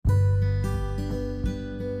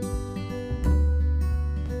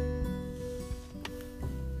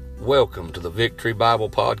Welcome to the Victory Bible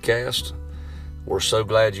Podcast. We're so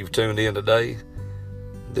glad you've tuned in today.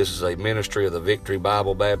 This is a ministry of the Victory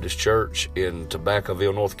Bible Baptist Church in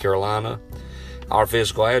Tobaccoville, North Carolina. Our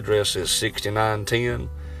physical address is 6910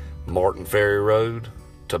 Martin Ferry Road,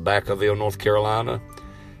 Tobaccoville, North Carolina,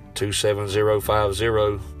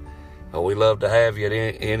 27050. We love to have you at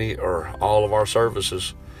any or all of our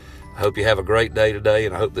services. I hope you have a great day today,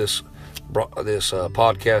 and I hope this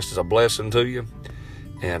podcast is a blessing to you.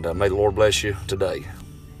 And may the Lord bless you today.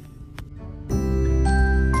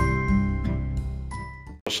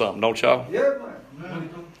 Something, don't y'all? Yeah, man.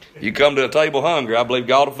 You come to a table hungry, I believe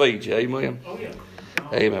God will feed you. Amen. Oh, yeah.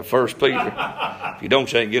 Amen. 1 Peter. If you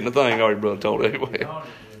don't, you ain't getting a thing, are you, brother? Told anyway.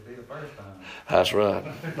 That's right.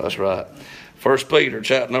 That's right. 1 Peter,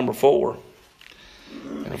 chapter number 4.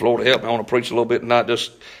 And if Lord help me, I want to preach a little bit tonight.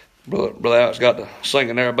 Just Brother Alex got to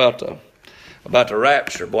singing there about the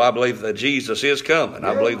rapture. Boy, I believe that Jesus is coming.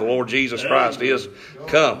 I believe the Lord Jesus Christ is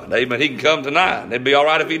coming. Amen. He can come tonight. It'd be all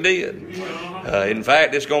right if he did. In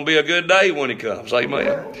fact, it's going to be a good day when he comes. Amen.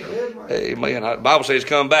 Amen. The Bible says he's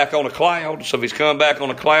come back on a cloud. So if he's come back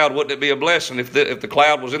on a cloud, wouldn't it be a blessing if the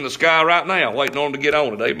cloud was in the sky right now, waiting on him to get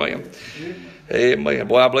on it? Amen. Amen.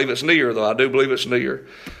 Boy, I believe it's near, though. I do believe it's near.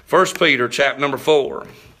 1 Peter, chapter number 4.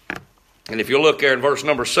 And if you look there in verse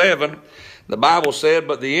number 7, the Bible said,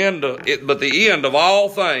 but the end of all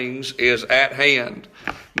things is at hand.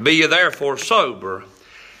 Be ye therefore sober,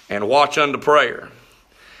 and watch unto prayer.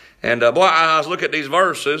 And boy, I was looking at these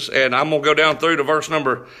verses, and I'm going to go down through to verse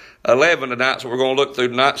number 11 tonight, so we're going to look through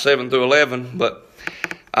tonight, 7 through 11. But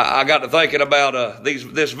I got to thinking about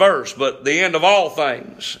this verse, but the end of all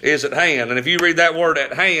things is at hand. And if you read that word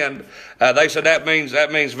at hand, they said that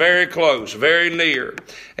means very close, very near.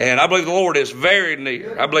 And I believe the Lord is very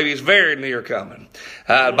near. I believe he's very near coming.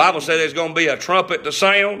 The Bible said there's going to be a trumpet to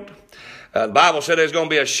sound. The Bible said there's going to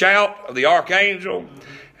be a shout of the archangel.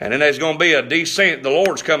 And then there's going to be a descent. The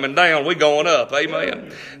Lord's coming down. We're going up.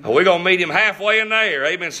 Amen. We're going to meet him halfway in the air.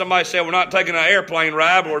 Amen. Somebody said we're not taking an airplane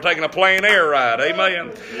ride, but we're taking a plain air ride.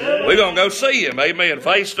 Amen. We're going to go see him. Amen.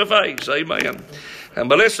 Face to face. Amen.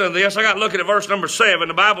 But listen to this. I got to look at verse number 7.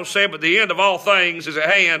 The Bible said, but the end of all things is at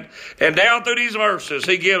hand. And down through these verses,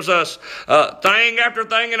 he gives us thing after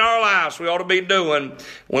thing in our lives we ought to be doing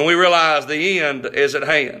when we realize the end is at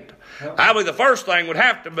hand. I believe the first thing would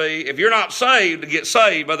have to be, if you're not saved, to get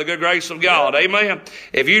saved by the good grace of God. Amen.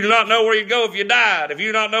 If you do not know where you'd go if you died, if you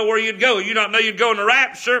do not know where you'd go, you do not know you'd go in the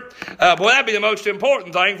rapture, boy, that'd be the most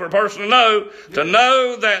important thing for a person to know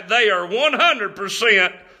that they are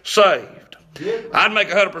 100% saved. I'd make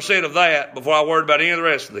 100% of that before I worried about any of the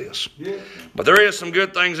rest of this. But there is some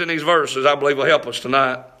good things in these verses I believe will help us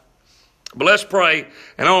tonight. But let's pray,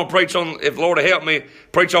 and I want to preach on, if the Lord will help me,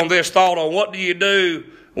 preach on this thought on what do you do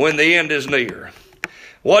when the end is near.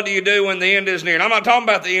 What do you do when the end is near? And I'm not talking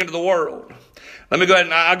about the end of the world. Let me go ahead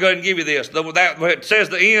and give you this. It says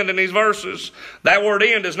the end in these verses. That word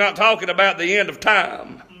end is not talking about the end of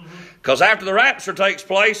time. Because after the rapture takes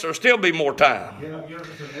place, there'll still be more time.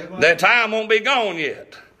 That time won't be gone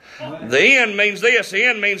yet. The end means this. The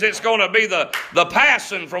end means it's going to be the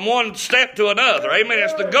passing from one step to another. Amen.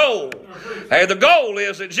 It's the goal. And the goal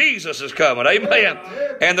is that Jesus is coming. Amen.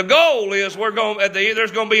 And the goal is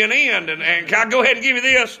there's going to be an end. And can I go ahead and give you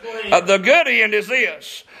this? The good end is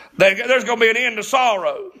this. There's going to be an end to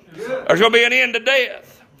sorrow. There's going to be an end to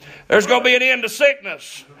death. There's going to be an end to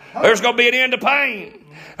sickness. There's going to be an end to pain.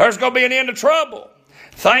 There's going to be an end to trouble.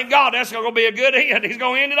 Thank God that's going to be a good end. He's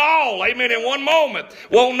going to end it all. Amen. In one moment.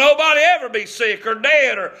 Won't nobody ever be sick or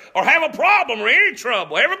dead or have a problem or any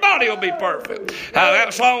trouble. Everybody will be perfect.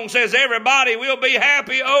 That song says everybody will be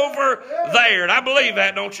happy over there. And I believe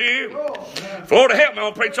that, don't you? Lord, help me.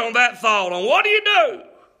 I'll preach on that thought. On what do you do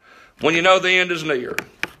when you know the end is near?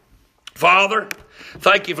 Father,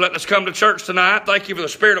 thank you for letting us come to church tonight. Thank you for the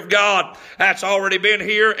Spirit of God that's already been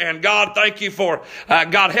here. And God, thank you for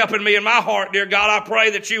God helping me in my heart, dear God. I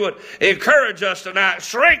pray that you would encourage us tonight,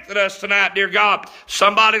 strengthen us tonight, dear God.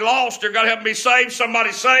 Somebody lost, dear God, help me saved.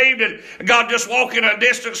 Somebody saved, and God just walking a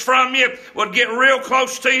distance from you would get real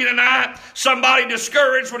close to you tonight. Somebody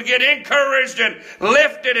discouraged would get encouraged and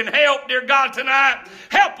lifted and helped, dear God, tonight.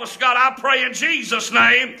 Help us, God, I pray in Jesus'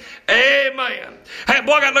 name. Amen. Hey,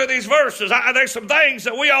 boy, I got to look at these verses. There's some things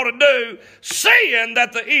that we ought to do, seeing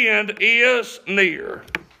that the end is near.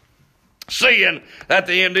 Seeing that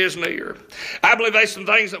the end is near. I believe there's some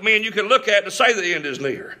things that me and you can look at to say the end is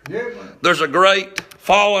near. There's a great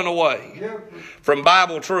falling away from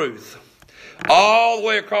Bible truth all the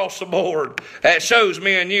way across the board. That shows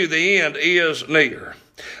me and you the end is near.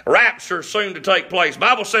 Rapture is soon to take place. The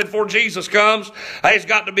Bible said before Jesus comes, there's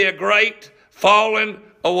got to be a great falling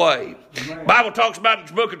away. Bible talks about in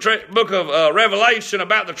the book of Revelation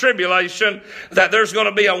about the tribulation that there's going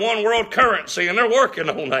to be a one world currency, and they're working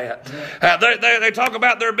on that. They talk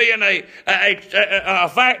about there being a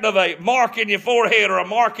fact of a mark in your forehead or a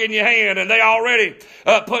mark in your hand, and they already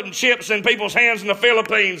putting chips in people's hands in the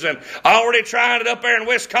Philippines and already trying it up there in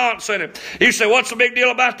Wisconsin. And you say, what's the big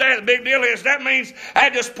deal about that? The big deal is that means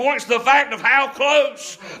that just points to the fact of how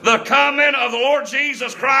close the coming of the Lord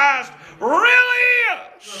Jesus Christ really is.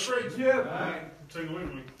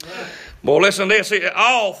 Boy, listen to this.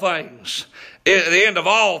 All things, the end of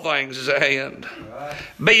all things is at hand.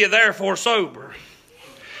 Be ye therefore sober.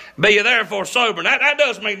 Be ye therefore sober. Now, that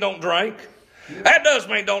does mean don't drink. That does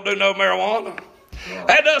mean don't do no marijuana.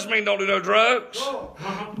 That does mean don't do no drugs.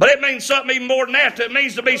 But it means something even more than that. It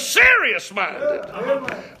means to be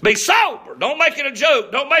serious-minded. Be sober. Don't make it a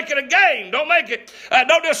joke. Don't make it a game. Don't make it,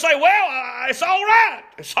 don't just say, well, it's all right.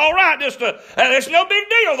 It's all right. It's no big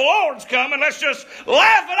deal. The Lord's coming. Let's just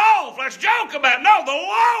laugh it off. Let's joke about it. No,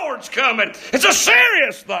 the Lord's coming. It's a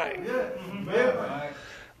serious thing.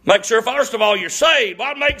 Make sure, first of all, you're saved.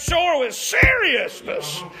 I'd make sure with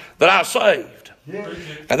seriousness that I'm saved.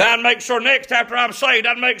 And then I'd make sure next after I'm saved,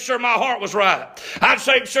 I'd make sure my heart was right. I'd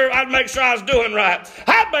make sure I was doing right.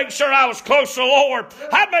 I'd make sure I was close to the Lord.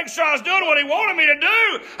 I'd make sure I was doing what He wanted me to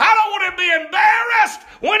do. I don't want to be embarrassed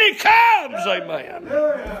when He comes. Amen.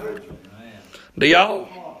 Do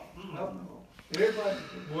y'all?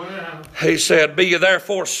 He said, be ye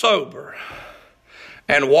therefore sober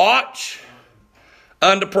and watch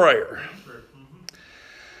unto prayer.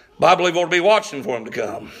 But I believe we ought to be watching for Him to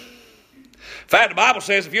come. In fact, the Bible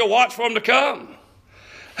says if you'll watch for Him to come,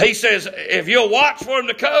 He says if you'll watch for Him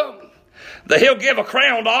to come, that He'll give a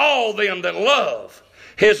crown to all them that love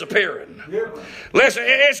His appearing. Listen,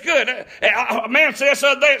 it's good. A man said this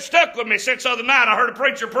other day, it stuck with me since the other night. I heard a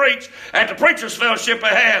preacher preach at the Preachers Fellowship I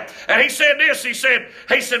had. And he said this, he said,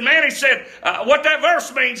 what that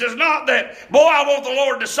verse means is not that, boy, I want the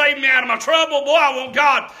Lord to save me out of my trouble. Boy, I want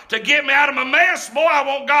God to get me out of my mess. Boy, I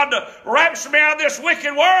want God to rapture me out of this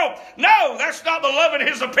wicked world. No, that's not the loving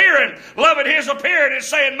His appearing. Loving His appearing is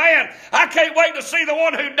saying, man, I can't wait to see the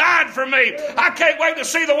one who died for me. I can't wait to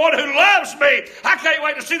see the one who loves me. I can't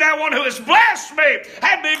wait to see that one who has blessed me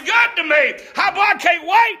and been good to me. I can't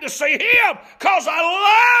wait to see Him because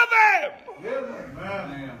I love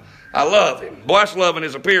Him. I love Him. Boy, that's loving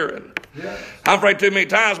His appearing. I'm afraid too many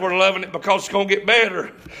times we're loving it because it's going to get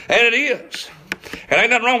better. And it is. And ain't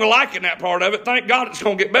nothing wrong with liking that part of it. Thank God it's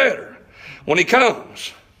going to get better when He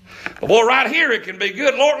comes. But boy, right here it can be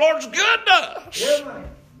good. Lord's good to us.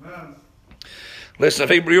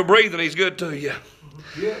 Listen, if you're breathing, He's good to you.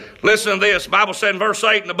 Listen to this. The Bible said in verse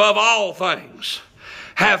 8, and above all things,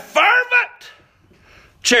 have fervent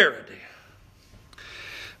charity.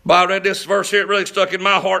 But I read this verse here, it really stuck in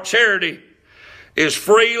my heart. Charity is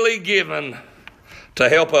freely given to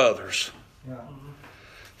help others.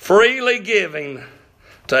 Freely giving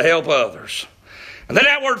to help others. And then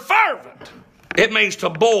that word fervent, it means to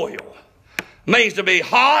boil. It means to be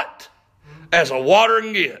hot as a water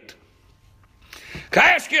can get. Can I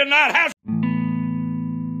ask you tonight, how's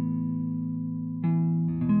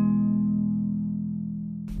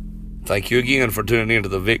Thank you again for tuning into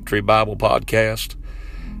the Victory Bible Podcast.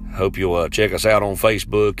 I hope you'll check us out on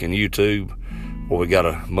Facebook and YouTube, where we got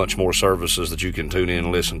a much more services that you can tune in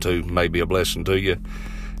and listen to. May be a blessing to you.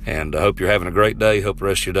 And I hope you're having a great day. Hope the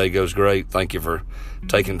rest of your day goes great. Thank you for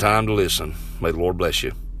taking time to listen. May the Lord bless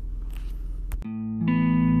you.